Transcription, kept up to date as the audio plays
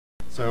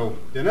So,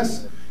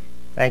 Dennis?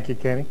 Thank you,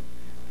 Kenny.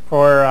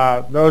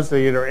 For those of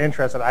you that are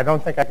interested, I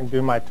don't think I can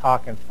do my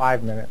talk in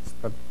 5 minutes,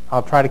 but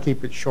I'll try to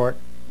keep it short.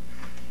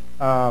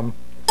 Wrong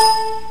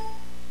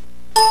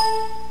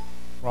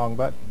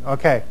button.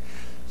 Okay.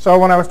 So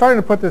when I was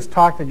starting to put this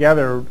talk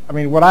together, I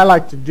mean, what I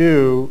like to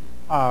do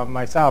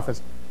myself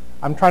is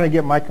I'm trying to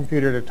get my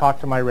computer to talk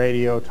to my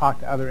radio, talk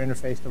to other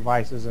interface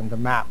devices, and to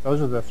map.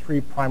 Those are the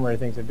three primary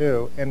things to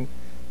do. And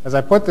as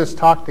I put this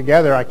talk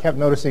together, I kept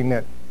noticing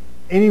that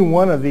any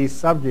one of these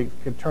subjects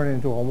could turn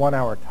into a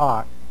 1-hour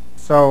talk.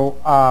 So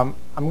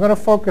I'm going to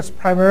focus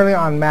primarily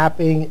on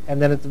mapping,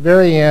 and then at the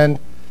very end,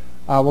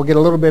 we'll get a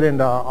little bit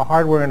into a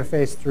hardware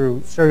interface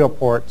through serial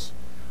ports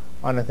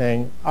on the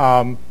thing.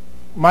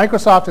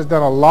 Microsoft has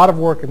done a lot of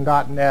work in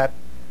 .NET.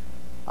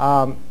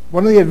 One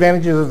of the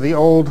advantages of the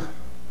old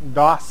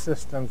DOS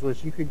systems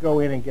was you could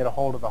go in and get a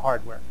hold of the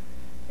hardware,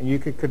 and you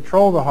could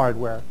control the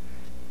hardware.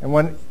 And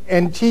when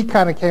NT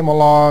kind of came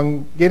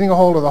along, getting a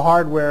hold of the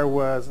hardware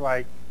was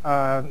like,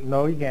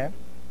 no, you can't.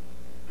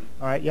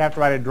 All right, you have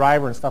to write a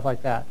driver and stuff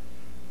like that.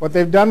 What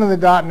they've done in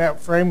the .NET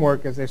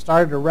framework is they've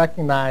started to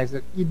recognize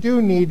that you do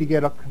need to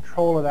get a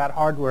control of that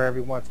hardware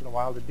every once in a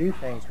while to do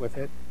things with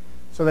it.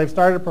 So they've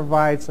started to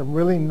provide some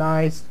really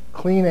nice,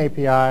 clean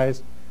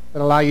APIs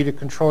that allow you to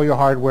control your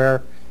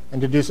hardware and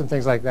to do some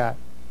things like that.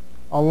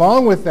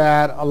 Along with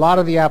that, a lot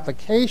of the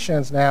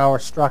applications now are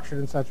structured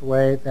in such a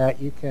way that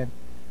you can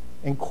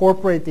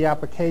incorporate the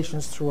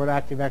applications through an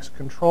ActiveX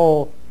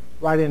control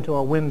right into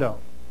a window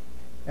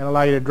and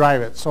allow you to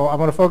drive it. So I'm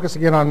going to focus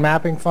again on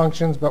mapping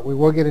functions, but we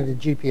will get into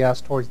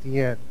GPS towards the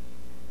end.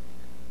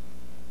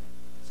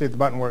 See if the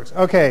button works.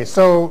 Okay,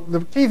 so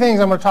the key things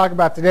I'm going to talk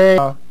about today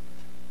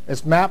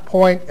is map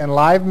point and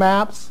live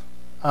maps.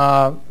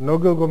 No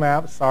Google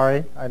Maps,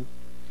 sorry.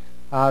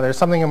 There's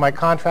something in my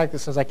contract that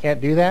says I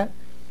can't do that.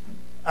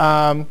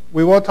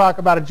 We will talk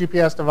about a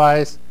GPS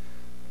device.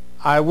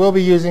 I will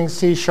be using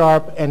C#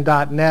 and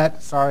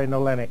 .NET. Sorry, no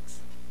Linux.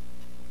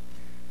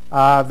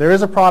 There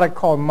is a product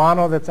called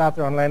Mono that's out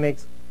there on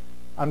Linux.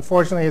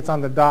 Unfortunately, it's on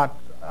the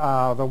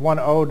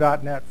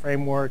 1.0.NET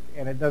framework,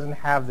 and it doesn't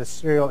have the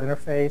serial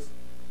interface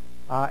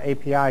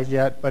APIs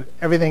yet, but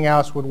everything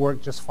else would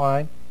work just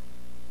fine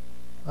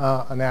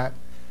on that.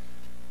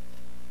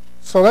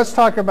 So let's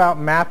talk about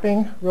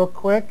mapping real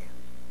quick.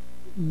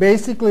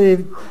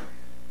 Basically,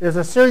 there's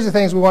a series of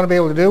things we want to be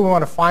able to do. We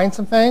want to find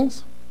some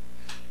things,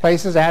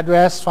 places,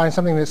 address, find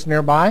something that's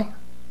nearby,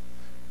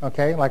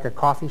 okay, like a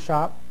coffee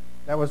shop.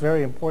 That was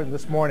very important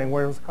this morning.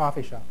 Where was the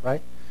coffee shop,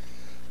 right?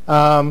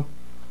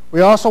 We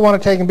also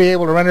want to take and be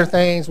able to render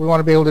things. We want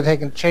to be able to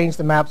take and change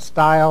the map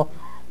style.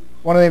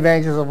 One of the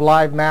advantages of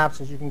live maps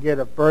is you can get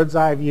a bird's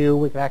eye view.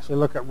 We can actually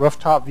look at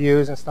rooftop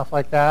views and stuff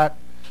like that.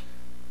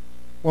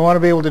 We want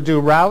to be able to do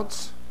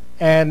routes.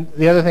 And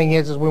the other thing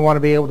is we want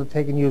to be able to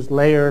take and use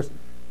layers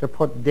to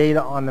put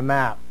data on the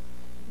map,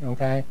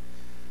 okay?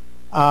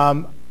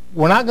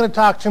 We're not going to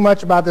talk too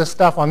much about this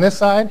stuff on this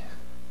side.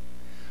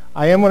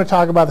 I am going to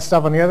talk about the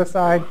stuff on the other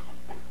side.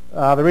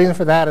 The reason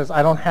for that is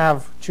I don't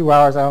have 2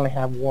 hours, I only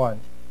have 1.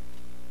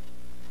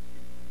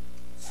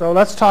 So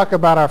let's talk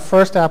about our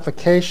first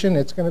application.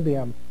 It's going to be,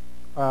 I'm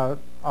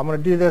going to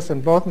do this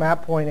in both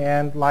map point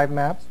and live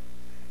maps.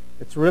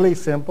 It's really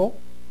simple.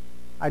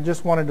 I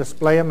just want to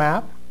display a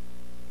map,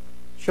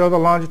 show the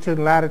longitude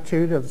and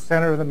latitude of the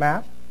center of the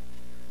map.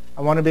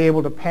 I want to be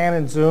able to pan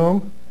and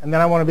zoom, and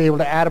then I want to be able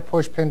to add a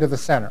push pin to the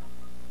center.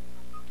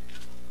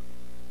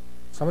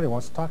 Somebody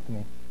wants to talk to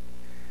me.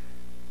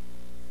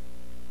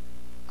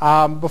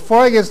 Before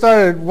I get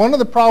started, one of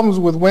the problems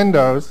with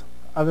Windows,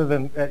 other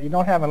than that you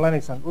don't have in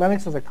Linux,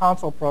 Linux is a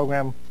console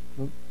program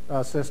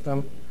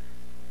system.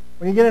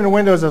 When you get into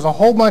Windows, there's a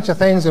whole bunch of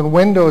things in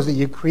Windows that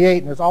you create,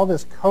 and there's all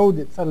this code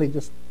that suddenly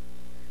just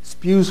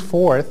spews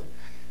forth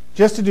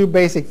just to do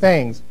basic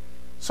things.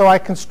 So I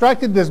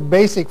constructed this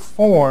basic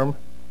form,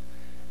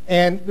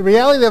 and the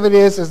reality of it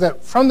is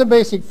that from the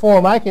basic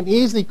form, I can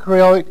easily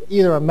create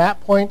either a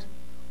map point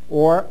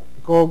or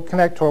go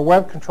connect to a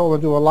web controller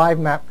and do a live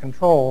map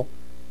control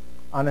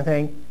on the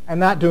thing and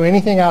not do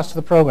anything else to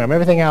the program.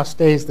 Everything else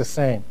stays the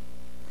same.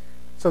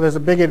 So there's a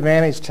big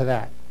advantage to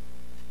that.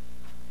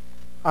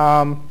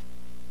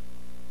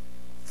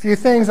 Few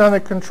things on the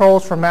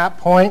controls for map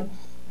point,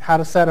 how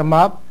to set them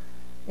up.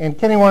 And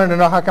Kenny wanted to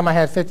know how come I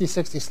had 50,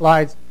 60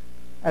 slides.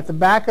 At the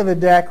back of the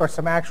deck are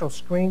some actual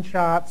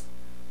screenshots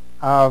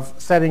of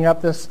setting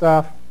up this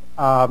stuff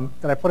that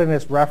I put in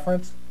this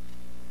reference.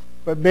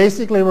 But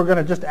basically, we're going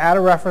to just add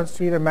a reference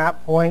to either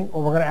map point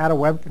or we're going to add a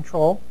web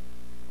control.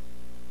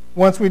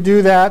 Once we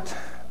do that,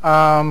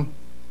 we're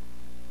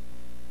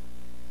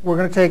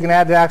going to take and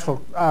add the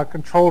actual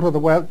control to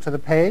the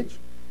page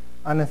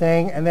on the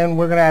thing, and then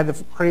we're going to add the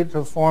create to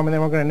the form, and then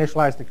we're going to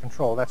initialize the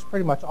control. That's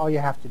pretty much all you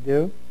have to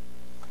do.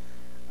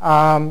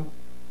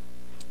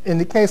 In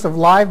the case of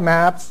live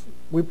maps,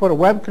 we put a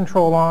web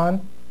control on,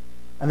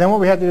 and then what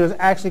we have to do is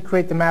actually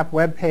create the map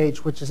web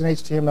page, which is an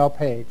HTML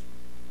page.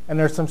 And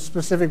there's some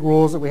specific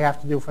rules that we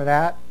have to do for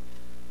that.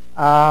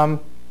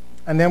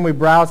 And then we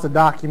browse the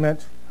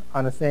document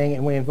on a thing,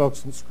 and we invoke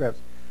some scripts.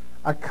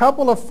 A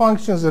couple of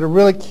functions that are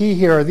really key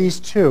here are these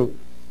two.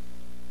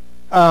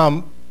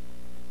 HTML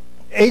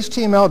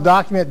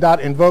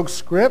document.invoke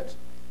script.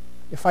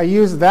 If I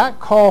use that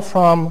call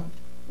from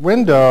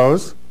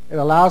Windows, it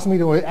allows me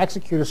to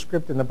execute a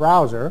script in the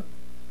browser.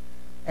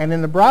 And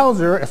in the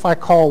browser, if I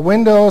call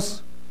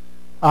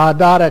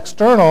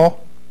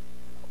Windows.external,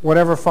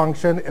 whatever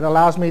function, it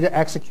allows me to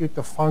execute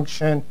the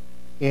function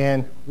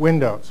in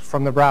Windows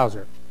from the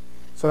browser.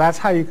 So that's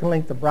how you can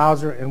link the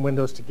browser and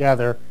Windows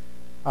together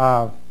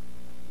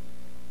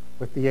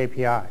with the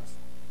APIs.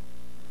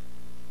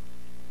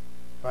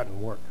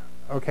 Button work.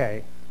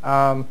 Okay.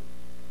 For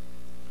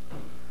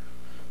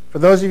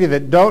those of you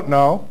that don't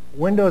know,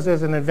 Windows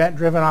is an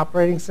event-driven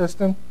operating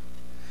system.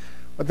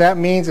 What that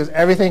means is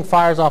everything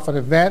fires off an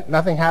event.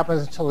 Nothing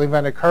happens until the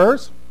event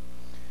occurs.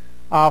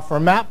 For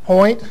map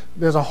point,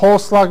 there's a whole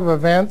slug of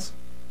events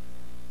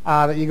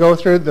that you go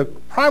through. The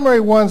primary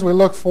ones we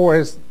look for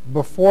is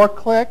before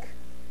click.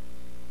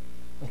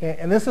 Okay,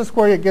 and this is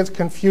where it gets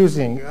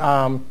confusing.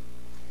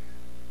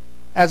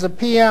 As a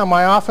PM,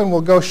 I often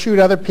will go shoot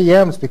other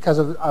PMs because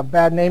of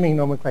bad naming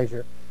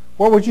nomenclature.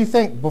 What would you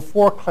think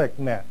before click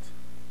meant?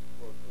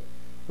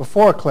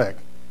 Before click.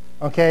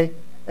 Okay?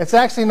 It's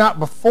actually not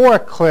before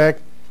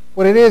click.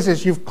 What it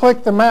is you've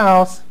clicked the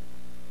mouse,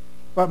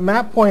 but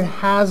map point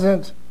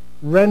hasn't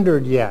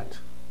rendered yet.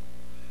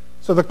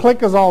 So the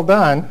click is all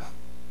done,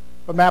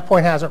 but map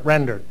point hasn't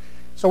rendered.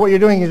 So what you're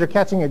doing is you're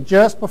catching it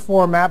just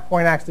before map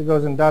point actually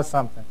goes and does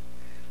something.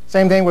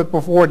 Same thing with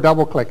before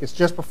double click. It's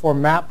just before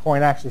map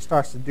point actually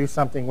starts to do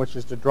something, which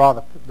is to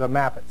draw the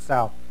map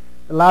itself.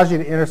 It allows you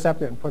to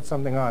intercept it and put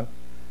something on.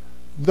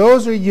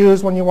 Those are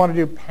used when you want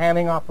to do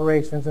panning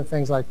operations and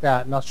things like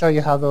that, and I'll show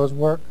you how those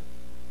work.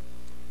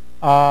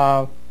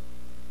 I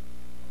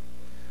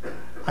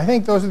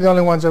think those are the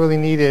only ones I really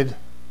needed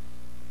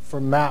for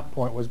map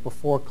point was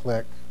before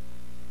click.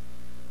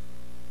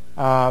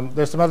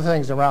 There's some other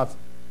things around.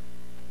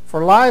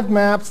 For live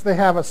maps, they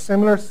have a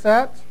similar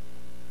set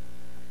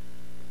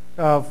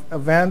of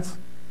events.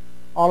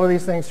 All of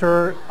these things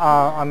here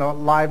on the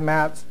live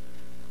maps.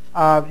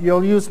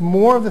 You'll use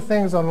more of the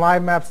things on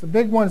live maps. The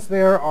big ones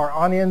there are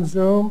on-in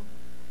zoom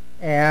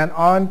and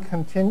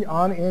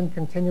on-in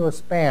continuous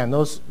span.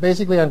 Those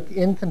basically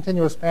on-in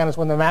continuous span is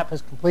when the map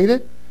is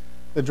completed,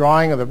 the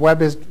drawing, or the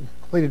web is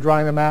completed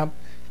drawing the map,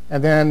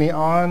 and then the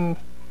on-in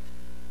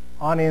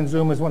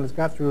zoom is when it's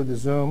got through the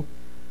zoom.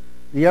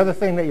 The other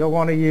thing that you'll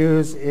want to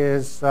use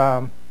is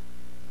the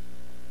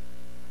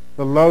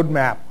load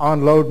map,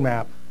 on-load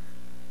map.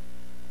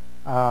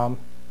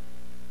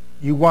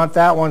 You want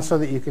that one so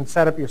that you can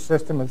set up your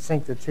system and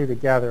sync the two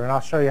together, and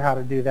I'll show you how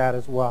to do that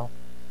as well.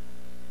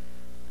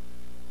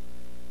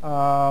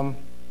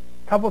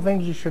 Couple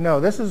things you should know.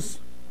 This is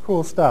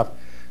cool stuff.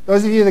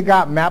 Those of you that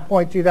got map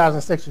point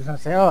 2006, you're going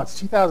to say, oh, it's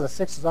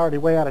 2006, is already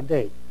way out of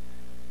date.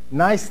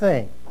 Nice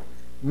thing.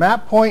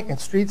 Map point and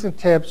streets and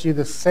tips use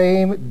the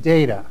same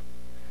data.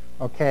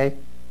 Okay?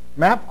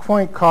 Map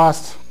point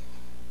costs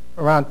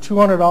around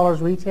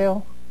 $200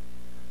 retail.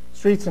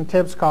 Streets and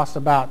tips cost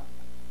about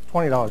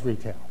 $20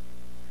 retail.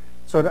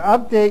 So to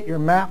update your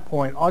map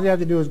point, all you have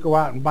to do is go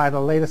out and buy the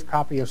latest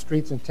copy of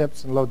Streets and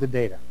Tips and load the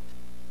data.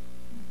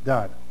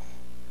 Done.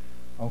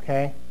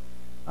 Okay?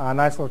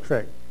 Nice little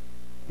trick.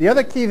 The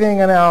other key thing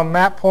in our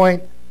map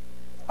point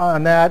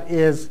on that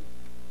is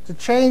to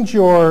change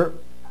your,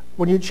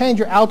 when you change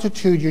your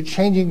altitude, you're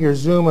changing your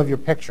zoom of your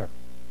picture.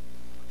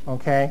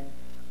 Okay?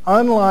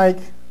 Unlike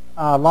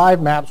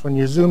live maps, when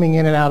you're zooming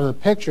in and out of the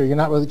picture, you're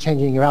not really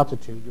changing your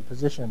altitude, your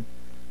position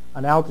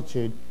on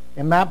altitude.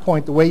 In map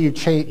point, the way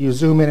you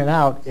zoom in and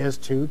out is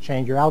to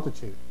change your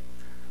altitude.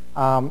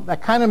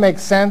 That kind of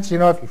makes sense. You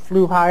know, if you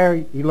flew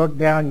higher, you look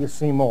down, you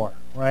see more,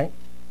 right?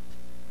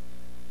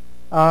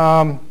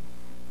 Let's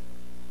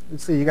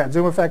see, you got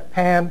zoom effect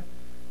pan.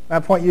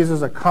 Map point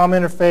uses a COM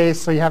interface,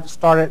 so you have to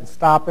start it and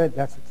stop it.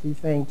 That's a key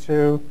thing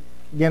too.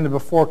 Again, the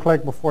before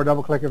click, before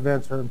double click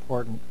events are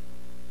important.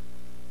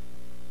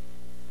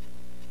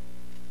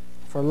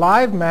 For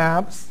live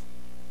maps,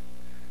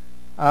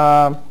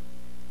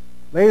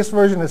 latest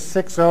version is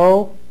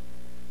 6.0.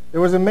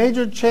 There was a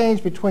major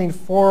change between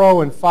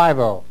 4.0 and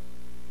 5.0,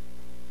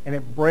 and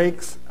it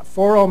breaks.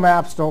 4.0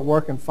 maps don't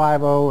work in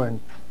 5.0,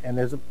 and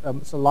there's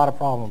a lot of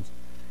problems.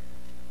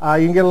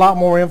 You can get a lot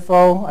more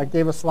info. I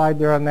gave a slide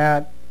there on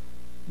that.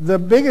 The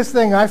biggest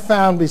thing I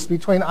found is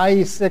between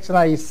IE6 and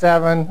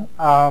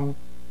IE7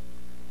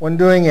 when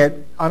doing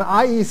it. On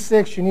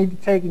IE6, you need to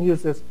take and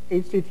use this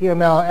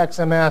HTML,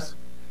 XMS,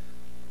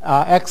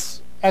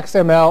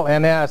 XML,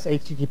 NS,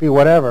 HTTP,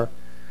 whatever.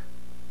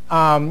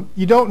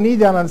 You don't need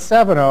that on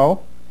 7.0,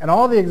 and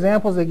all the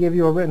examples they give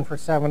you are written for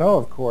 7.0,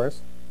 of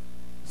course.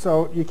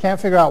 So you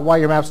can't figure out why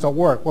your maps don't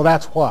work. Well,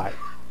 that's why.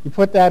 You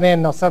put that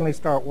in, they'll suddenly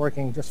start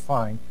working just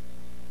fine.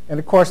 And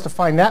of course, to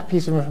find that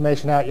piece of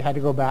information out, you had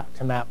to go back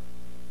to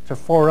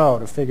 4.0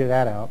 to figure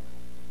that out.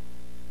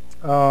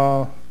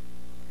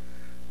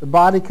 The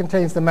body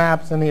contains the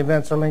maps, and the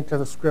events are linked to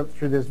the script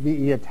through this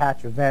VE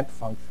attach event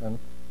function.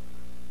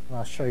 And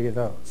I'll show you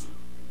those.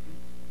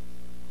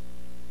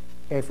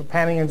 Okay, for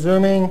panning and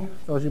zooming,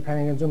 those are your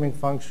panning and zooming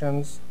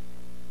functions.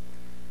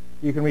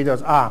 You can read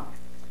those.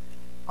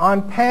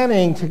 On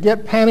panning, to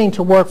get panning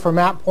to work for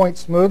map point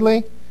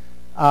smoothly,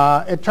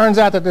 it turns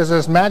out that there's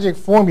this magic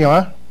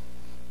formula.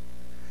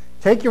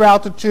 Take your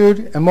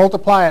altitude and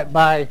multiply it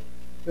by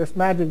this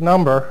magic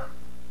number,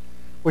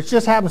 which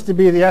just happens to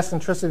be the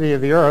eccentricity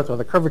of the Earth, or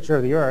the curvature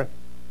of the Earth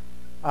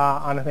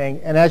on a thing.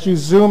 And as you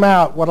zoom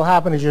out, what will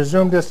happen is your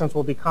zoom distance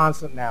will be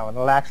constant now, and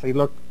it'll actually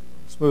look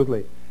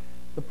smoothly.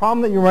 The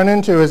problem that you run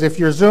into is if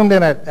you're zoomed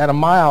in at a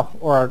mile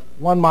or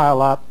 1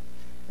 mile up,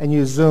 and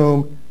you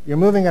zoom, you're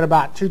moving at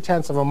about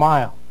 0.2 of a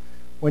mile.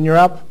 When you're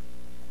up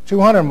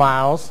 200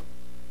 miles,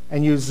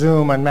 and you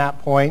zoom on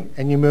map point,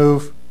 and you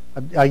move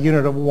a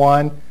unit of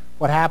 1,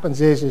 what happens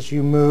is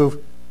you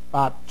move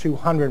about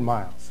 200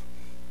 miles.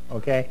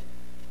 Okay?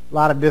 A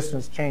lot of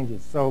distance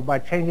changes. So by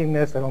changing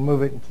this, it'll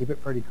move it and keep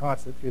it pretty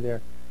constant through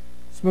there.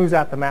 Smooths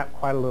out the map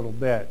quite a little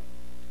bit.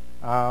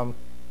 There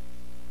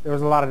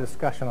was a lot of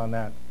discussion on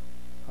that.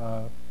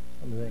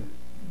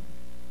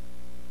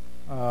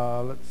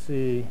 Let's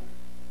see.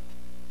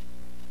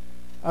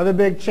 Other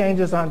big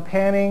changes on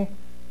panning.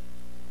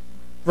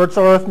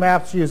 Virtual Earth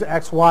maps use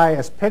XY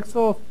as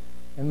pixels,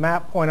 and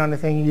map point on the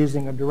thing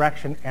using a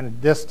direction and a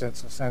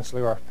distance,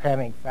 essentially, or a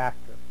panning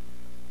factor.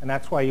 And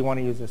that's why you want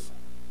to use this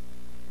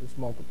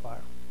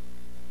multiplier.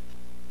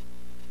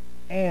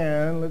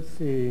 And let's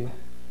see.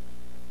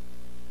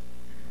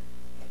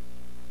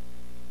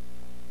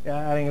 Yeah,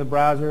 adding the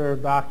browser,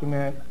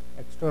 document,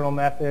 external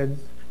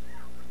methods.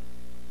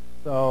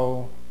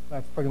 So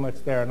that's pretty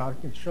much there. And I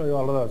can show you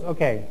all of those.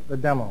 Okay, the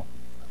demo.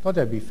 I thought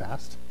that'd be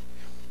fast.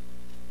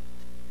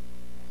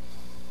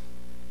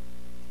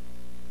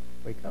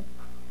 Wake up.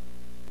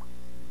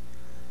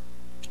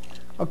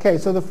 Okay,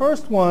 so the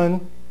first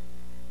one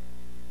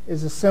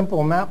is a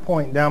simple map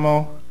point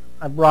demo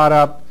I brought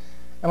up.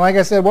 And like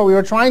I said, what we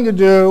were trying to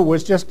do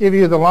was just give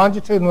you the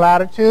longitude and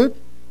latitude,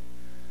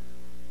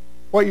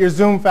 what your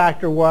zoom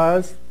factor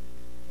was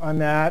on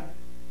that.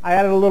 I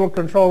added a little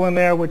control in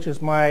there, which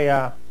is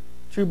my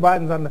 2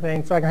 buttons on the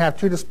thing, so I can have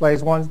 2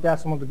 displays. One's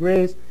decimal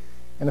degrees,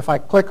 and if I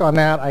click on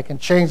that, I can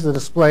change the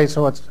display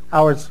so it's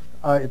hours,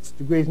 it's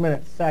degrees,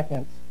 minutes,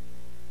 seconds.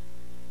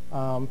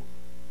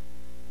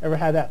 Ever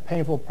had that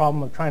painful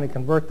problem of trying to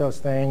convert those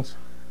things?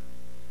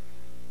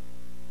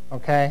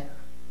 Okay.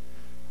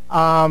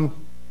 The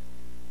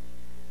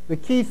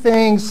key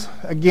things,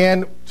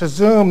 again, to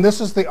zoom,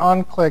 this is the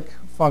on-click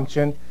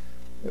function.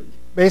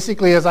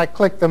 Basically, as I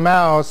click the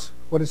mouse,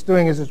 what it's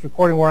doing is it's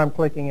recording where I'm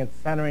clicking and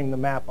centering the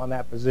map on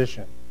that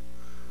position.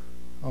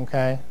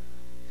 Okay?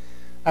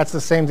 That's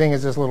the same thing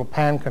as this little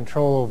pan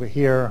control over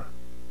here.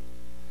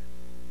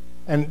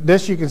 And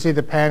this, you can see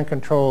the pan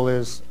control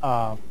is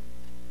I'm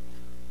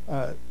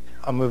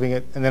moving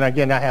it, and then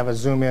again I have a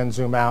zoom in,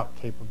 zoom out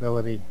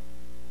capability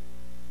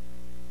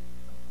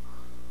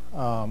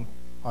on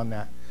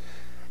that.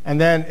 And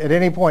then at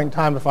any point in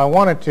time, if I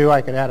wanted to,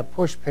 I could add a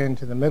push pin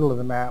to the middle of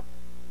the map.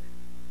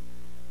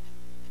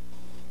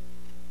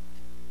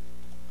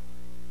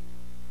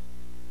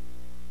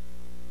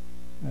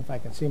 And if I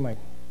can see my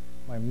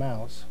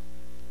mouse,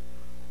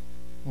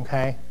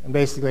 okay, and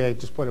basically I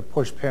just put a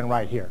push pin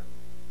right here,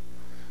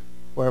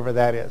 wherever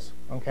that is,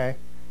 okay?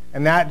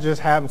 And that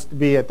just happens to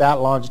be at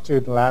that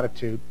longitude and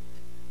latitude.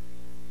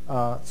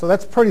 So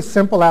that's a pretty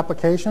simple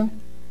application.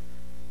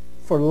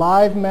 For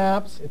live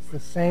maps, it's the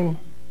same.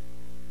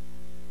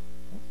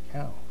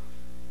 Cow.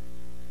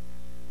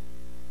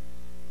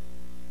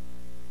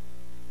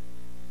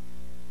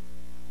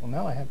 Well,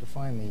 now I have to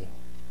find the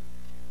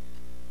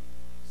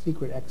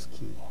secret X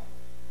key.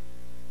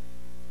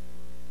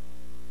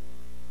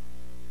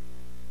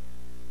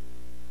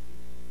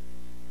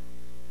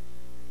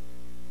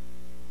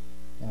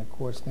 And of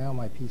course, now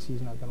my PC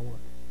is not going to work.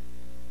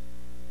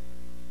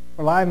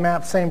 For live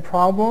maps, same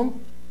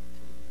problem.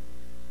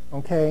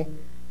 Okay.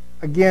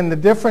 Again, the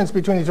difference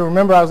between these,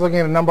 remember I was looking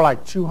at a number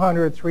like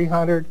 200,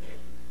 300.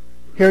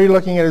 Here you're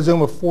looking at a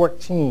zoom of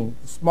 14.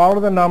 The smaller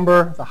the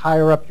number, the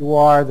higher up you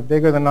are. The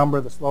bigger the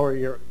number, the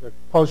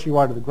closer you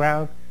are to the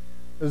ground.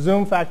 The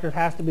zoom factor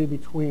has to be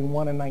between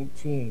 1 and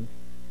 19.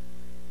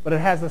 But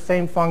it has the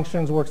same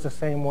functions, works the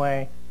same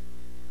way.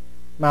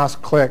 Mouse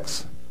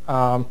clicks.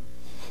 Will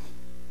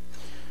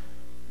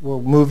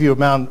move you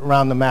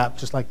around the map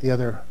just like the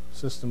other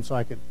system, so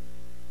I could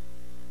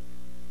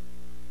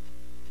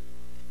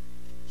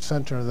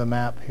center the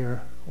map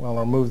here, well,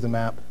 or move the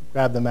map,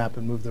 grab the map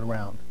and move it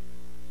around.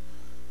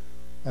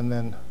 And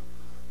then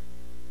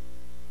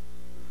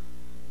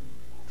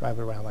drive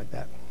it around like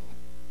that.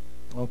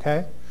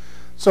 Okay?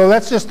 So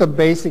that's just a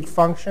basic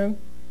function.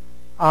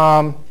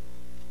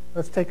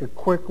 Let's take a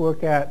quick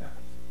look at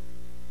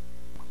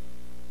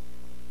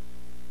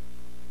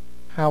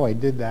how I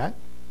did that.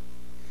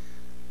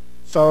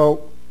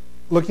 So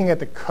looking at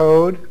the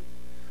code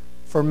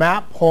for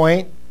map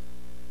point,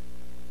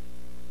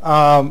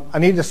 I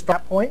need a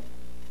start point.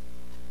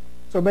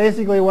 So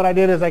basically what I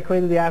did is I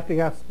created the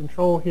ActiveX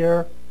control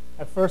here.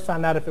 I first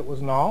found out if it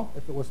was null.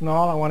 If it was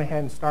null, I went ahead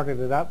and started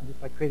it up just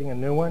by creating a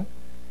new one.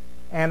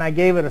 And I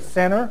gave it a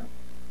center.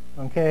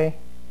 okay,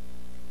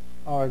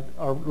 or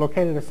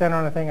located a center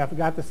on a thing. I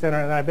forgot the center,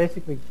 and then I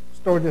basically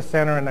stored the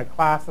center in a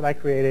class that I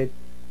created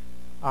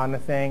on the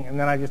thing, and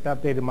then I just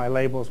updated my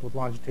labels with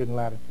longitude and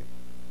latitude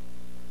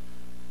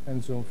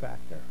and zoom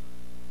factor.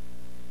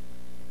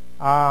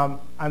 On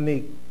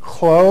the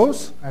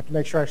close, I have to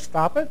make sure I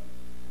stop it.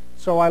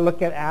 So I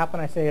look at app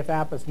and I say if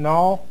app is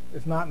null,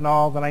 it's not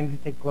null, then I need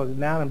to take close it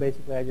down, and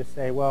basically I just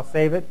say, well,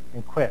 save it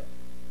and quit.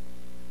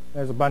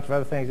 There's a bunch of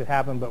other things that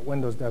happen, but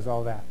Windows does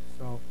all that.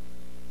 So,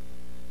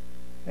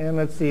 and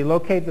let's see,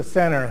 locate the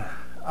center.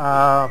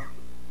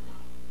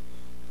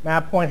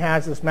 Map point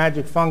has this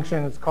magic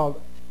function. It's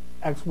called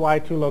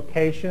XY to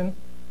location.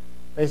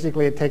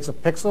 Basically, it takes a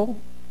pixel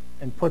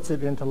and puts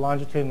it into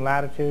longitude and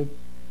latitude.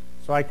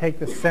 So I take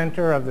the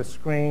center of the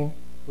screen,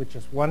 which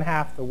is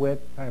 1/2 the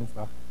width times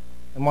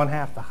and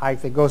 1/2 the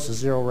height. It goes to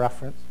 0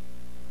 reference.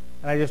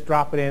 And I just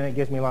drop it in, and it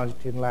gives me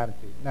longitude and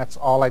latitude. And that's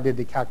all I did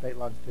to calculate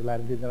longitude and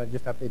latitude. Then I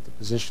just update the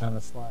position on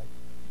the slide.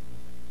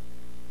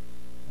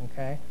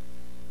 Okay.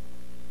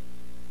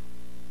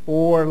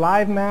 For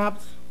live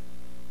maps,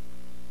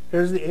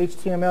 here's the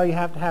HTML you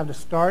have to have to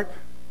start.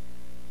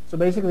 So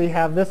basically, you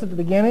have this at the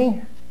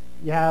beginning,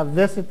 you have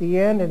this at the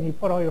end, and you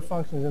put all your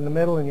functions in the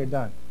middle, and you're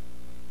done.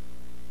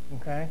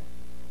 Okay?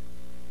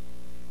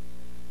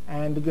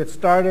 And to get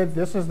started,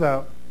 this is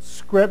the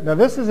script. Now,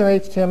 this is an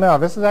HTML.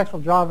 This is actual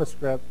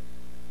JavaScript.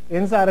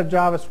 Inside of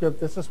JavaScript,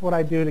 this is what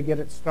I do to get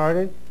it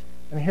started.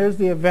 And here's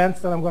the events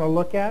that I'm going to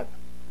look at.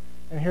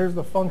 And here's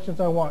the functions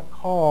I want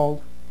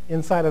called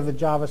inside of the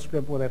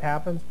JavaScript when it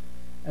happens.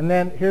 And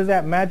then here's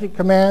that magic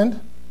command.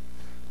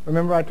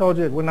 Remember I told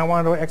you when I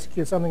wanted to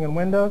execute something in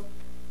Windows,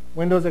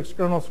 Windows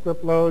external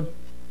script load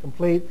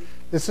complete.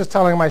 This is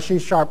telling my C#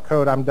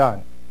 code I'm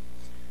done.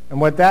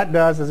 And what that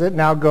does is it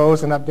now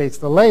goes and updates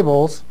the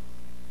labels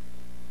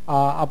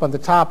up on the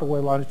top of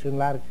where longitude and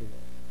latitude is.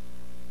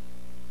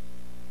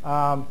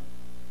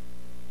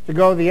 To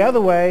go the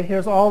other way,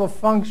 here's all the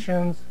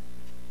functions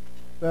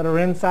that are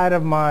inside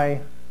of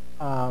my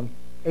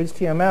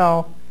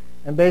HTML.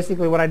 And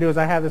basically what I do is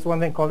I have this one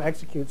thing called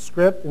execute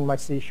script in my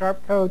C#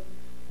 code.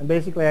 And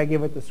basically I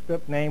give it the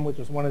script name, which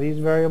is one of these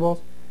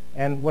variables,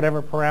 and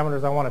whatever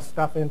parameters I want to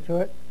stuff into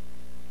it.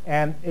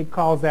 And it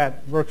calls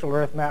that virtual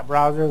earth map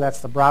browser. That's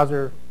the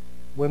browser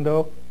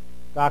window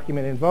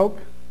document invoke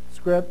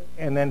script,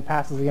 and then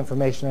passes the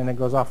information and it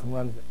goes off and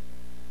runs it.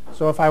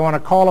 So if I want to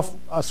call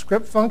a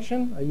script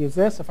function, I use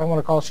this. If I want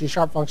to call a C#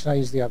 function, I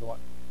use the other one.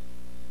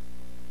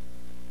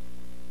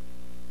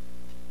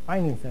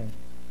 Finding things.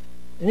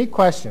 Any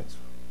questions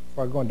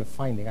before I go into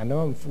finding? I know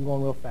I'm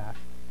going real fast.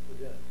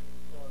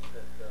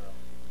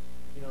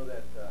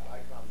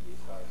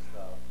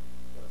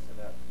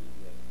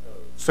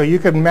 So you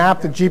could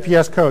map the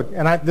GPS code.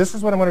 And this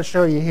is what I'm going to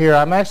show you here.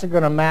 I'm actually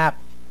going to map.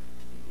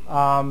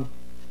 I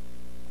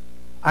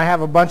have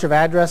a bunch of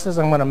addresses.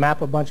 I'm going to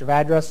map a bunch of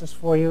addresses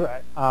for you.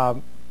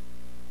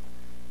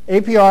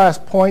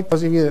 APRS point,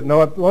 those of you that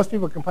know it, most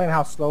people complain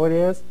how slow it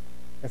is.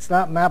 It's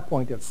not map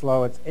point that's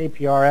slow. It's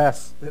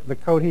APRS, the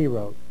code he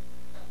wrote.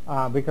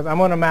 Because I'm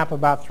going to map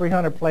about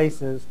 300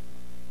 places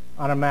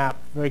on a map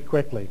very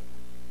quickly.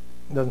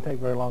 It doesn't take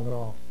very long at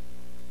all.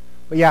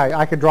 But yeah,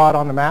 I could draw it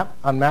on the map,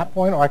 on map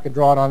point, or I could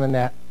draw it on the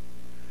net.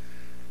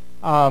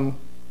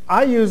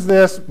 I use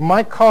this.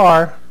 My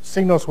car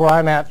signals where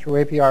I'm at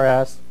through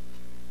APRS.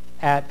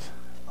 At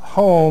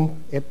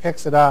home, it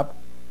picks it up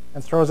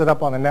and throws it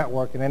up on the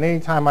network. And at any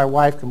time, my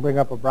wife can bring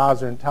up a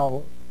browser and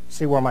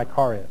see where my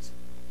car is.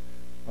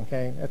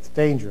 Okay, that's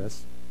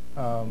dangerous.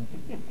 Because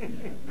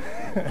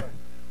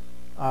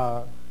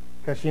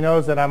she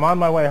knows that I'm on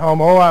my way home.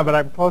 But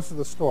I'm close to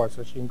the store,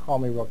 so she can call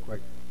me real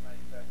quick.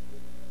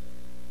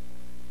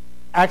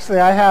 Actually,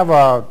 I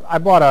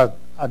bought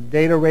a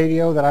data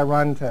radio that I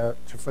run for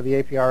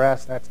the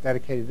APRS. That's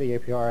dedicated to the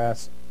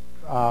APRS.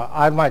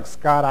 I'm like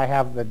Scott. I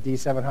have the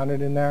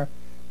D700 in there,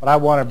 but I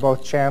wanted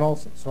both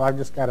channels, so I've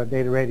just got a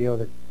data radio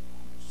that's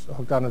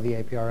hooked onto the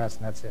APRS,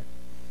 and that's it.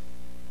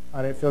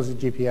 And it fills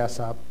the GPS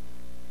up.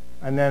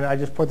 And then I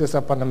just put this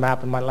up on the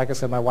map, and like I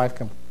said, my wife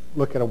can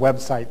look at a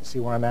website and see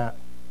where I'm at.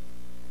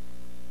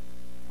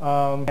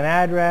 An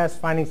address,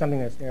 finding something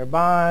that's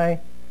nearby.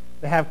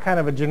 They have kind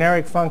of a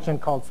generic function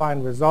called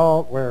find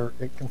result, where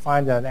it can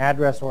find an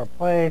address or a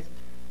place.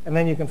 And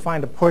then you can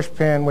find a push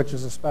pin, which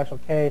is a special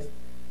case.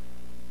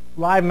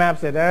 Live map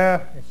said,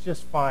 it's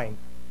just find.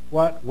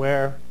 What,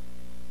 where,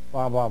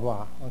 blah, blah,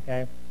 blah.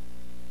 Okay.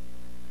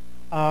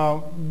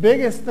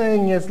 Biggest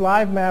thing is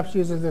live maps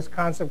uses this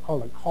concept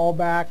called a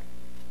callback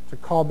to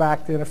call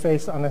back the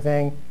interface on the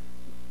thing.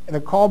 And the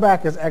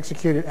callback is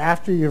executed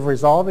after you've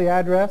resolved the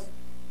address,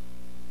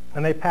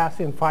 and they pass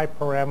in 5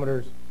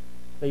 parameters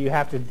that you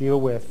have to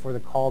deal with for the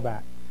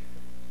callback.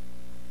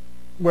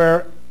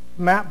 Where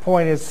map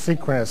point is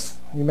synchronous.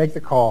 You make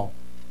the call,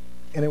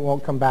 and it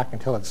won't come back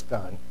until it's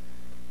done.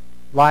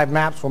 Live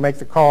maps will make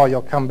the call,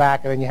 you'll come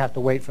back, and then you have to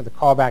wait for the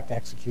callback to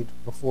execute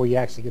before you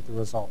actually get the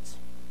results.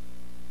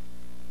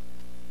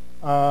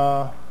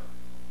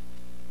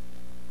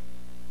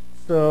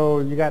 So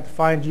you got to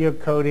find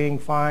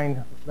geocoding,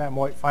 find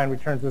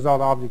returns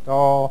result object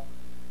all.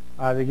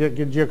 To get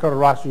geocoded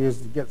rocks, you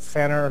use to get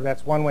center.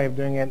 That's one way of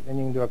doing it. Then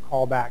you can do a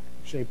callback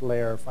shape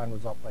layer, find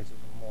result places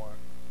and more.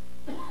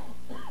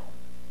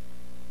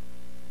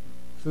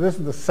 So this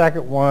is the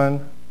second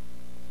one.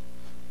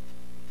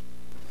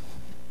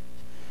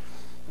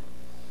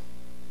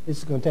 This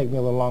is going to take me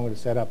a little longer to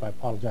set up. I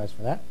apologize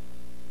for that.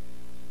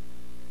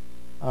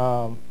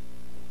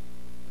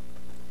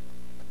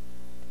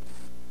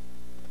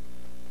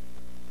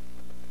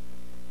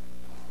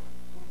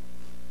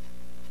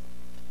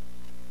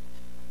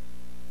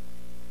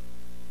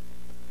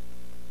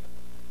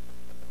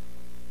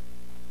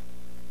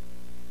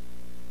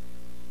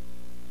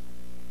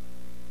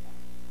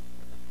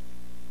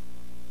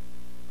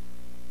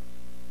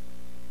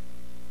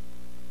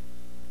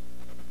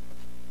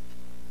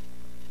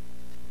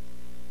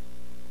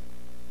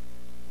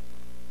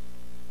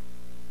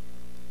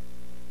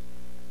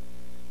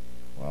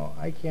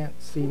 I can't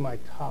see my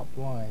top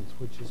lines,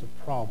 which is a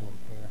problem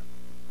here.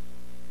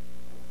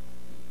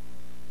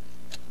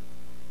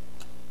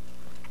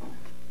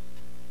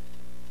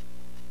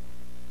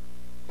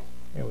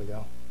 Here we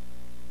go.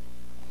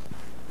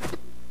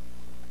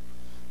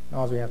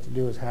 Now all we have to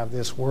do is have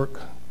this work.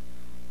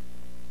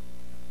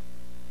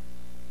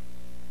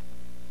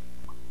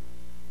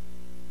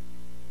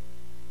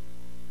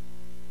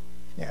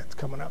 Yeah, it's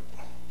coming up.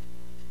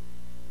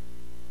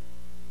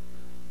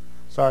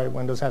 Sorry,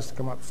 Windows has to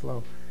come up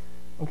slow.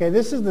 Okay,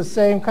 this is the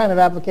same kind of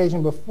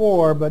application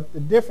before, but the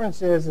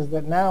difference is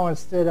that now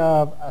instead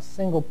of a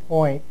single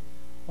point,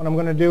 what I'm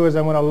going to do is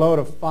I'm going to load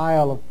a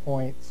file of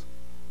points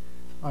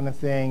on the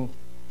thing.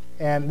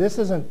 And this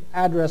is an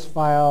address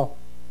file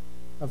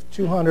of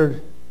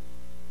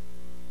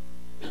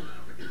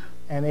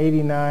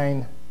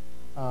 289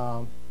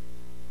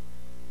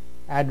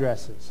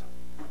 addresses.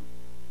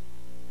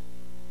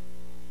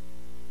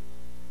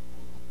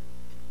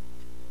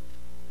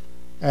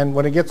 And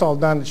when it gets all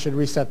done, it should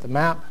reset the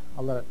map.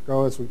 I'll let it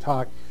go as we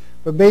talk.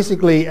 But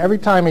basically, every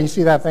time you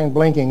see that thing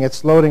blinking,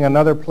 it's loading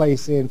another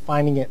place in,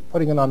 finding it,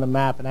 putting it on the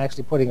map, and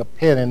actually putting a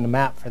pin in the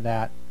map for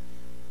that.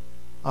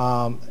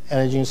 And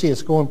as you can see,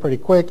 it's going pretty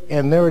quick,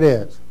 and there it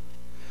is.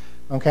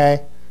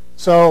 Okay?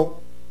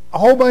 So a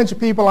whole bunch of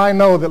people I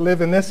know that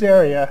live in this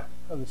area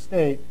of the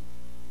state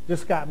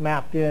just got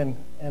mapped in,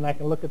 and I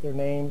can look at their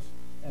names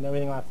and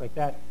everything else like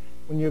that.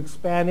 When you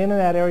expand into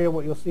that area,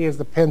 what you'll see is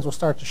the pins will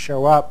start to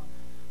show up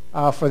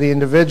for the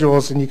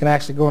individuals, and you can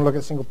actually go and look at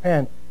a single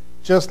pin.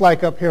 Just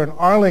like up here in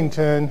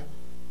Arlington,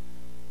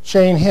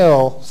 Shane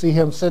Hill, see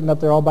him sitting up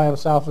there all by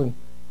himself in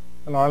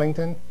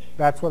Arlington?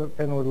 That's what a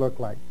pin would look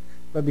like.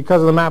 But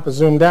because the map is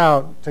zoomed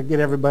out to get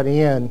everybody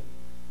in,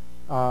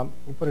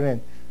 you put it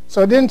in.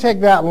 So it didn't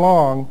take that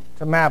long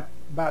to map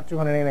about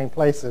 289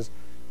 places.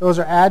 Those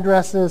are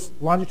addresses.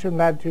 Longitude and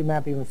latitude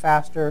map even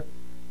faster.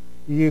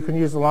 You can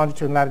use the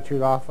longitude and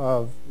latitude off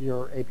of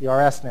your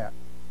APRS net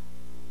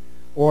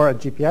or a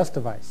GPS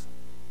device.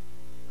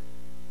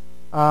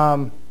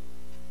 I'm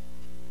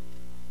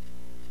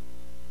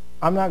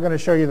not going to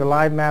show you the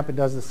live map. It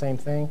does the same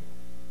thing.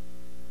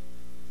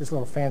 Just a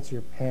little fancier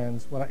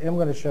pins. What I am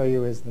going to show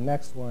you is the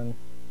next one.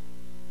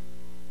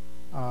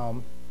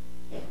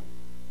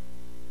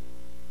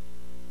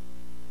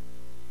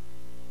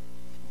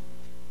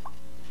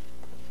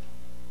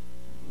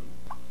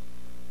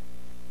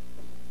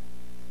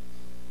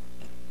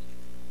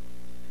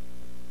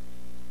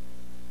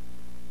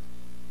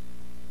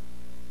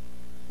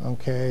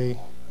 Okay.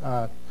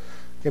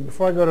 Okay,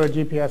 before I go to a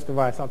GPS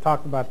device, I'll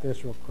talk about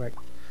this real quick.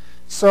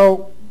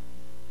 So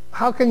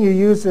how can you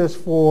use this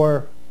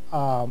for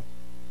ham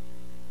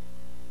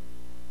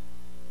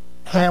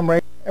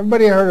radio?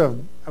 Everybody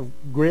heard of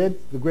grid,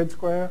 the grid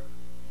square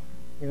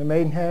in the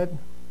Maidenhead?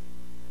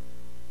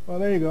 Well,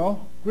 there you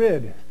go,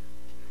 grid.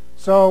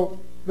 So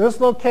this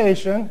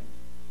location,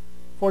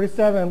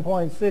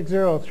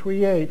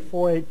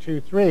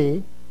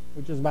 47.60384823,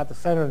 which is about the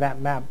center of that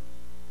map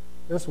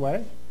this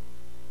way,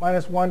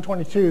 minus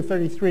 122,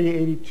 33,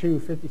 82,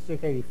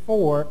 56,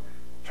 84,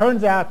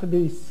 turns out to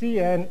be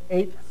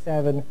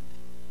CN87TO.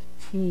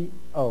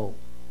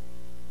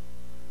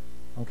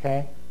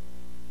 Okay?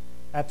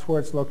 That's where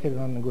it's located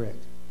on the grid.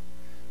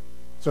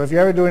 So if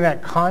you're ever doing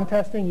that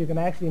contesting, you can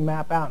actually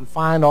map out and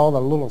find all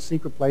the little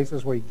secret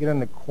places where you get in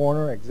the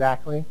corner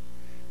exactly.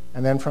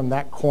 And then from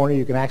that corner,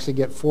 you can actually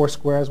get 4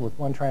 squares with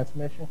 1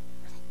 transmission.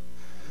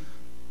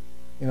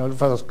 You know,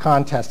 for those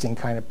contesting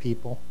kind of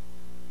people.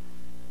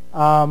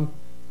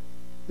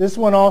 This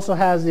one also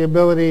has the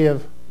ability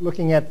of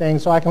looking at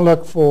things, so I can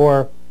look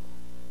for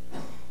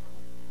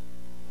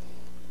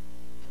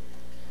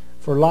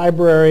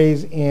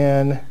libraries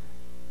in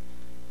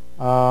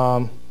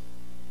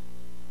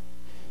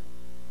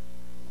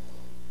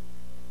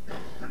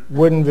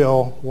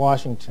Woodinville,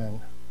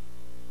 Washington.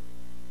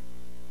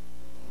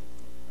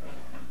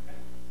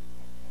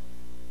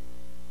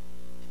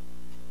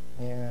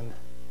 And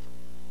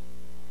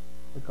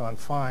click on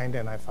Find,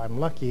 and if I'm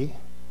lucky,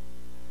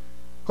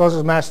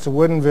 closest match to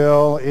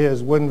Woodinville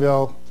is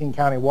Woodinville, King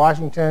County,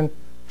 Washington.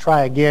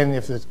 Try again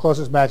if the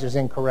closest match is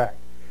incorrect.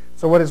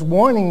 So what it's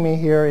warning me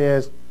here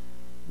is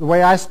the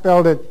way I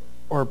spelled it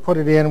or put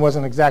it in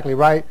wasn't exactly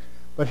right.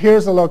 But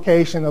here's the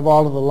location of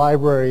all of the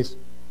libraries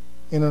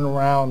in and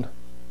around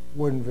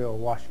Woodinville,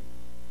 Washington.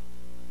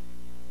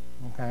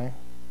 Okay.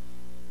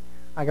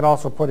 I could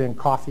also put in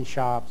coffee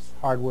shops,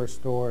 hardware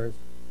stores,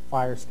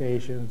 fire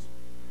stations.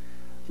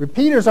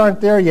 Repeaters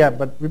aren't there yet,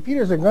 but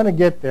repeaters are going to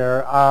get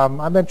there.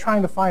 I've been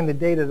trying to find the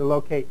data to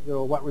locate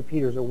what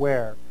repeaters are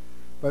where.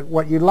 But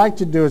what you'd like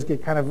to do is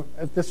get kind of,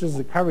 if this is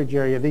the coverage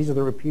area, these are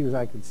the repeaters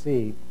I could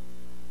see.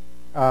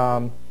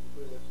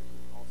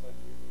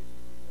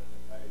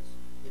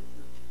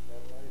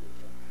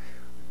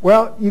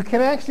 Well, you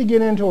can actually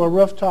get into a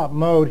rooftop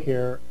mode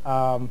here.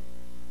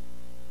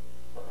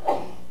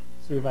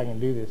 See if I can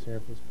do this here,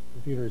 if this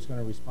computer is going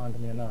to respond to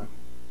me or not.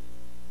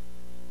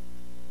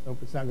 Nope,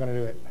 it's not going to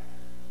do it.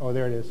 Oh,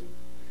 there it is.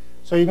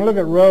 So you can look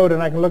at road,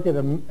 and I can look at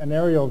an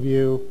aerial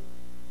view,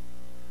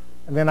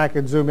 and then I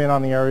could zoom in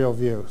on the aerial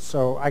view.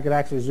 So I could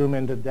actually zoom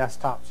into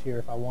desktops here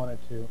if I wanted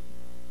to.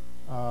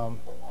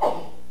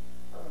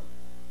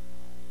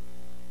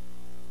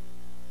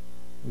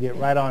 Get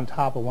right on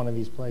top of one of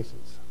these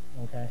places.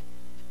 Okay.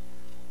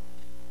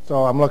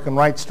 So I'm looking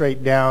right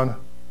straight down,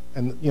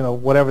 and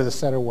whatever the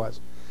setter was.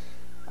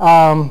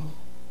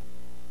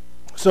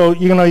 So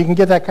you can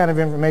get that kind of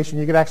information.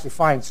 You could actually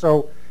find.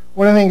 So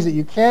one of the things that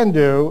you can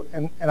do,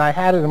 and I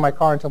had it in my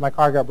car until my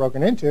car got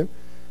broken into,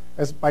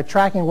 is by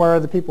tracking where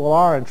other people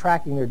are and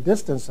tracking their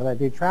distance that I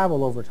did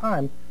travel over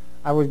time,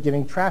 I was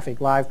getting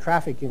live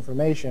traffic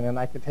information, and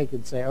I could take it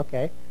and say,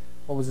 okay,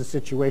 what was the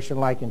situation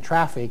like in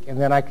traffic, and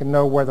then I can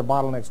know where the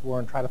bottlenecks were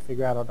and try to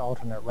figure out an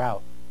alternate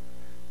route.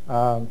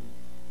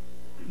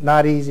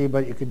 Not easy,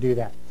 but you could do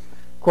that.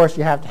 Of course,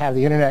 you have to have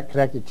the internet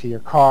connected to your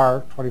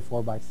car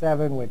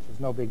 24/7, which is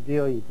no big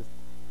deal. You just,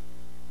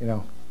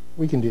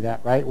 we can do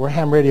that, right? We're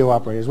ham radio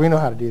operators. We know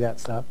how to do that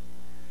stuff.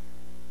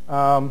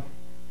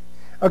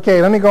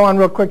 Okay, let me go on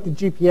real quick to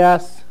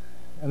GPS,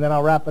 and then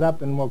I'll wrap it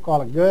up, and we'll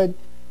call it good.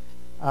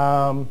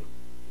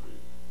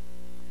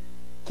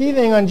 Key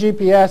thing on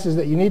GPS is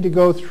that you need to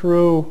go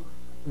through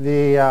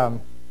the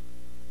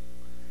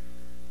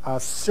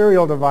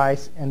serial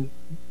device, and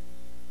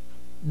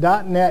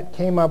 .NET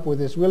came up with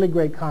this really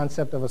great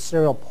concept of a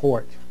serial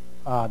port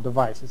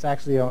device. It's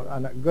actually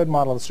a good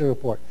model of a serial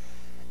port.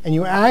 And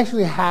you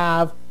actually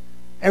have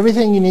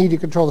everything you need to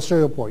control the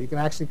serial port. You can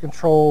actually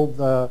control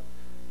the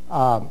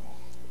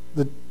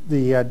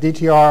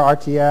DTR,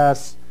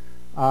 RTS.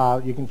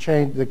 You can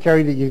change the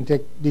carry. You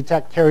can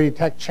detect carry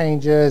detect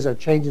changes or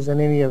changes in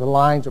any of the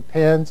lines or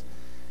pins.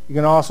 You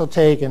can also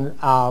take and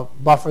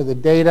buffer the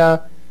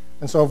data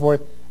and so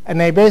forth. And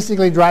they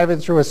basically drive it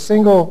through a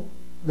single.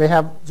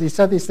 You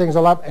set these things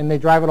all up, and they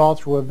drive it all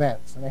through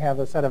events. And they have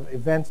a set of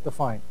events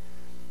defined.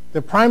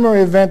 The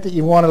primary event that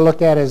you want to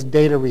look at is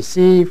data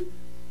receive,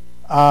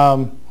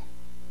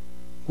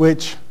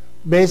 which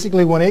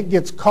basically when it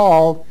gets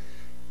called,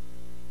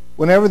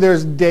 whenever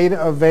there's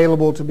data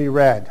available to be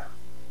read.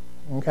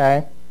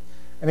 Okay?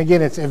 And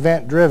again, it's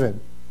event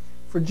driven.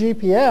 For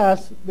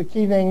GPS, the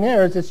key thing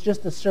there is it's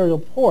just a serial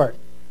port.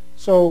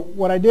 So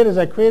what I did is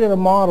I created a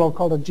model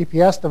called a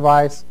GPS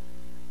device,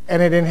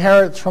 and it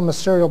inherits from a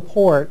serial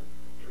port.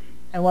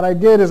 And what I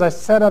did is I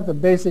set up the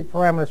basic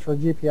parameters for a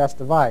GPS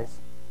device.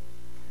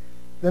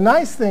 The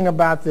nice thing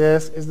about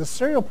this is the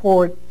serial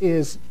port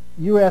is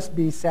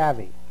USB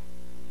savvy.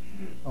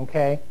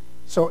 Okay?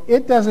 So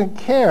it doesn't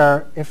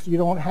care if you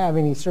don't have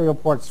any serial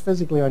ports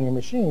physically on your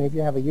machine. If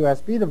you have a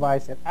USB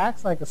device that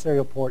acts like a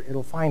serial port,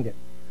 it'll find it.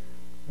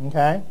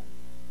 Okay?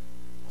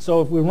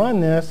 So if we run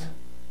this,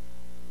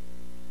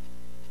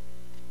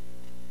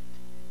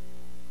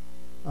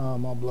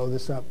 I'll blow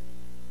this up.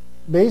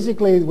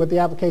 Basically, what the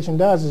application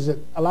does is it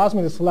allows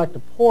me to select a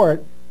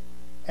port,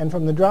 and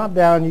from the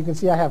drop-down, you can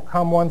see I have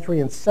COM1,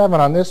 3, and 7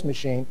 on this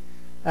machine.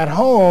 At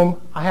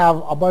home, I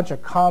have a bunch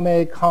of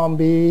COM-A,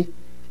 COM-B,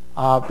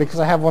 because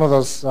I have one of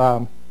those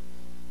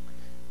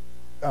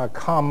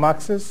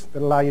COM-MUXes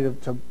that allow you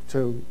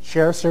to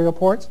share serial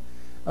ports.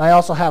 And I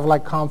also have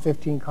like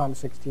COM-15,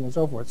 COM-16, and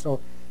so forth. So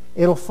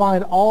it'll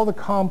find all the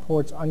COM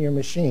ports on your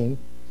machine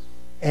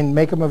and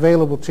make them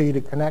available to you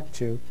to connect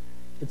to.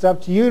 It's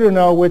up to you to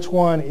know which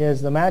one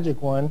is the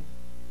magic one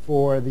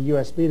for the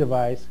USB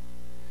device,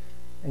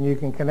 and you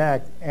can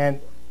connect.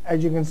 And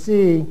as you can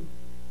see,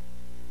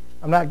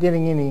 I'm not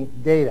getting any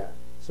data,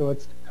 so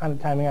it's kind of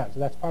timing out.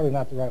 So that's probably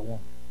not the right one.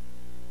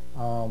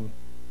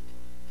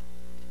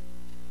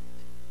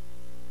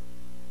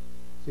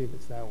 See if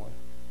it's that one.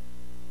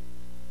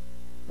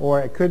 Or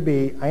it could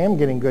be, I am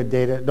getting good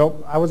data.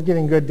 Nope, I was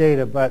getting good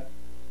data, but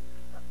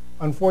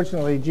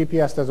unfortunately,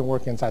 GPS doesn't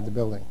work inside the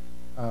building.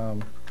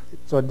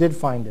 So it did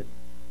find it.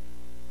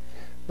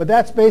 But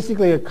that's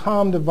basically a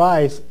COM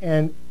device,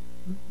 and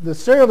the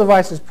serial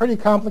device is pretty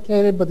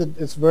complicated, but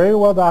it's very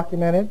well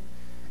documented.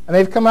 And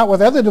they've come out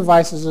with other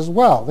devices as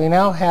well. They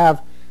now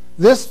have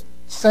this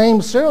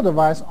same serial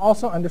device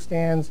also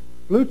understands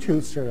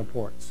Bluetooth serial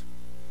ports.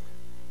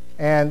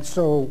 And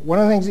so one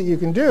of the things that you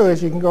can do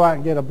is you can go out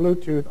and get a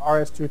Bluetooth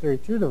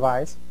RS-232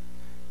 device,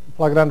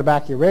 plug it on the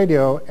back of your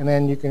radio, and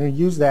then you can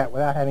use that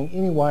without having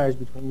any wires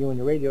between you and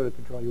your radio to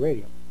control your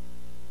radio.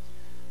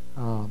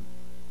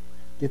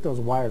 get those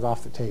wires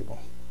off the table.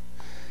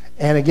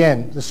 And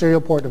again, the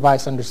serial port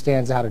device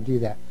understands how to do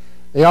that.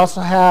 They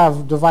also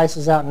have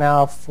devices out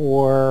now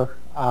for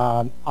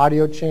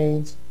audio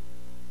chains,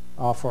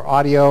 for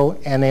audio,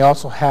 and they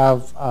also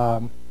have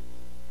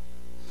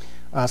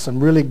some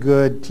really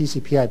good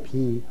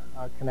TCP/IP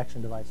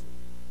connection devices.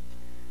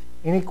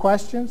 Any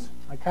questions?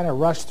 I kind of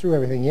rushed through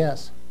everything.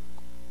 Yes?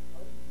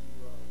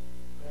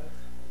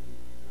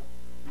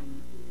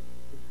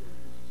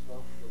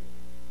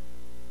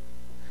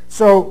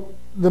 So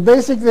the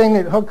basic thing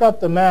that hook up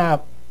the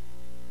map,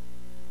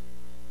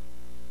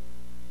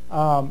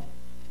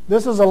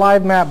 this is a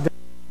live map.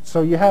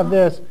 So you have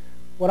this.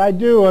 What I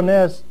do on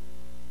this,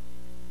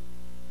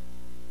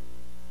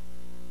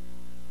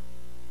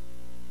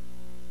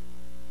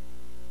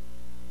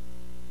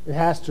 it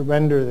has to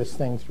render this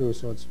thing through,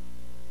 so it's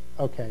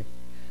okay.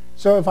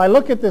 So if I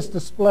look at this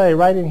display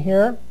right in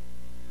here,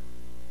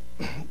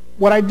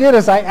 what I did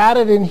is I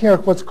added in here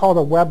what's called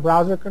a web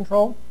browser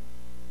control,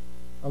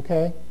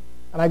 okay,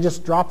 and I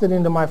just dropped it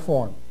into my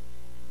form.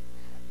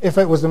 If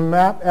it was a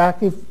map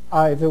active,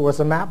 if it was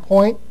a map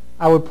point,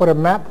 I would put a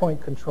map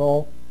point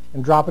control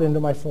and drop it into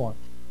my form.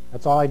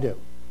 That's all I do.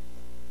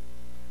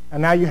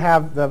 And now you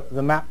have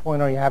the map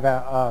point, or you have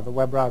the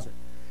web browser.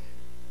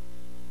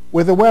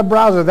 With a web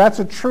browser, that's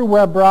a true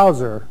web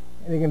browser,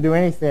 and you can do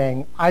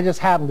anything. I just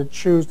happen to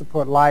choose to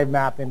put live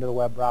map into the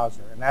web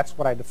browser, and that's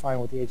what I define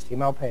with the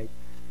HTML page.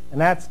 And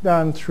that's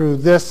done through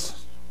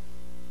this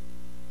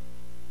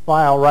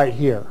file right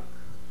here.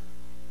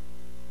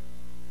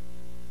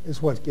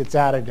 Is what gets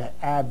added to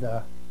add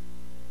the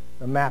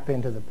map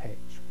into the page.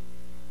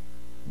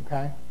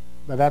 Okay?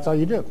 But that's all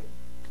you do.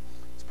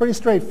 It's pretty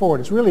straightforward.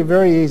 It's really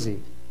very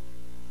easy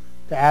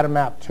to add a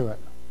map to it.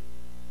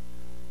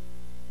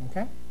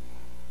 Okay?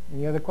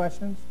 Any other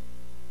questions?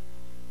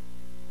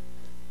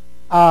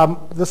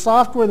 The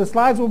software, the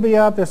slides will be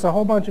up. There's a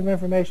whole bunch of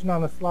information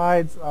on the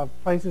slides,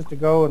 places to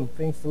go and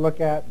things to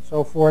look at and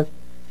so forth.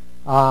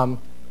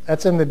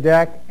 That's in the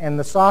deck, and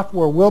the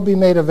software will be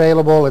made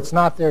available. It's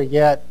not there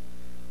yet.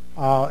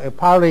 It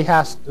probably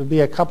has to be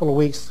a couple of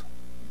weeks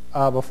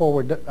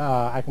before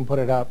I can put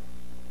it up.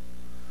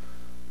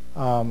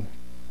 Going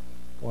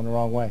the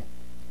wrong way.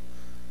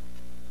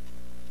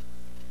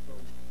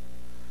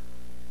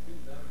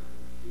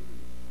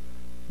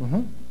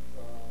 Mm-hmm.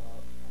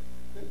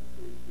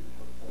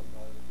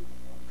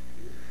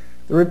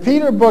 The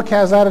repeater book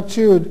has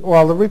attitude.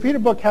 Well, the repeater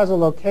book has a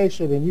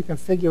location, and you can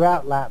figure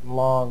out Latin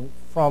long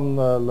from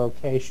the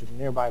location,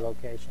 nearby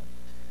location.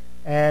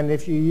 And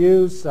if you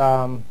use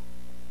the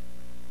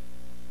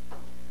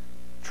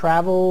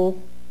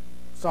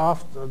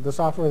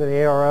software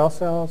that ARL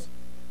sells,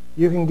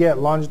 you can get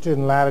longitude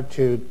and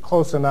latitude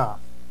close enough.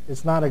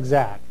 It's not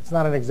exact. It's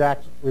not an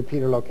exact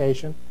repeater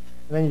location.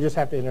 And then you just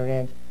have to enter it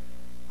in.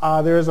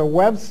 There is a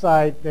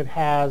website that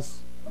has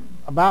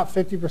about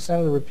 50%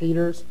 of the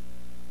repeaters,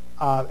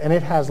 and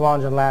it has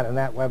long and lat in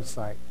that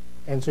website.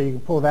 And so you can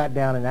pull that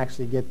down and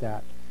actually get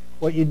that.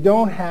 What you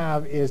don't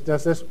have is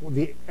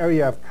the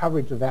area of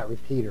coverage of that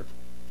repeater.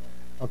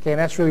 Okay, and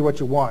that's really what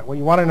you want. What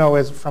you want to know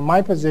is, from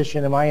my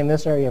position, am I in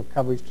this area of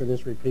coverage to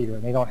this repeater?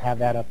 And they don't have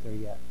that up there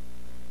yet.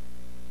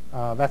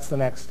 That's the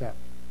next step.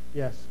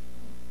 Yes?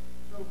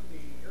 So the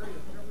area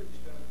of coverage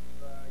stuff,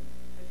 you have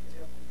to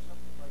do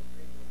something like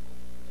radio.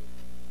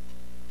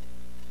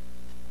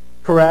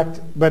 Correct,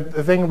 but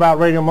the thing about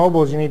radio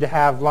mobile is you need to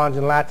have long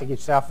and lat to get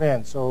yourself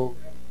in. So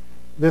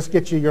this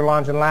gets you your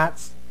long and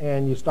lats,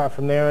 and you start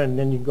from there, and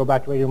then you can go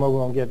back to radio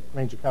mobile and get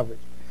range of coverage.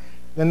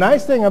 The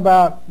nice thing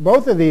about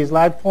both of these,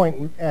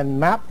 LivePoint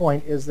and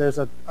MapPoint, is there's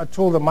a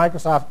tool that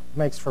Microsoft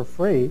makes for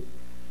free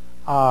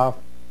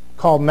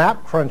called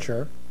Map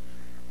Cruncher.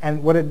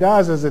 And what it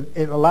does is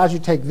it allows you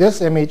to take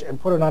this image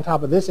and put it on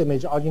top of this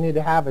image. All you need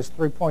to have is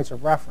 3 points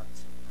of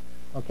reference.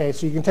 Okay,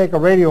 so you can take a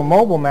radio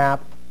mobile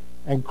map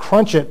and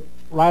crunch it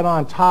right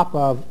on top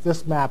of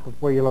this map of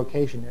where your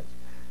location is.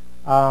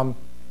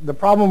 The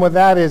problem with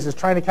that is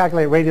trying to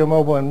calculate radio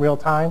mobile in real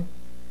time.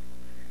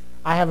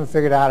 I haven't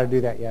figured out how to do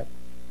that yet.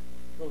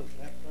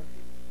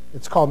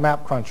 It's called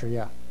Map Cruncher,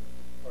 yeah.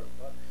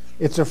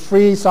 It's a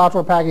free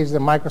software package that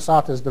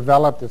Microsoft has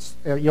developed.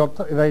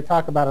 They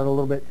talk about it a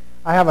little bit.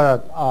 I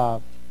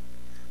have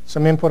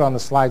some input on the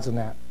slides on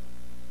that.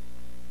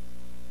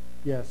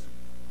 Yes?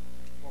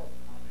 One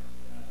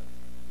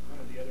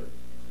of the other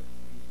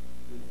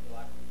things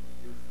that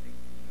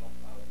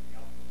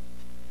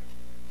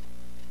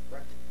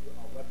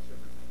web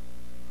server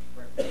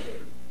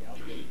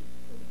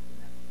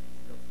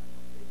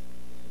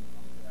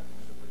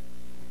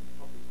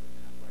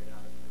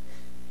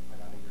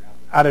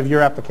out of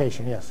your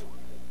application, yes.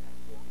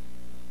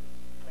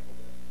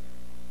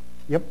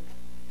 Yep.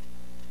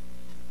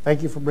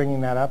 Thank you for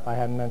bringing that up. I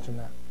hadn't mentioned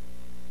that.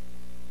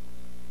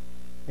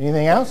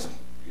 Anything else?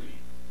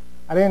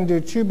 I didn't do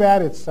too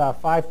bad. It's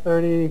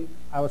 5:30.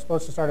 I was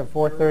supposed to start at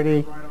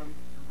 4:30.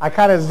 I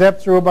kind of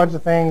zipped through a bunch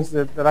of things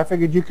that I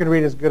figured you could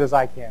read as good as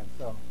I can.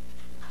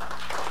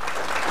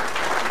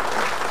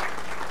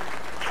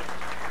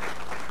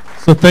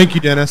 So thank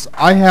you, Dennis.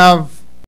 I have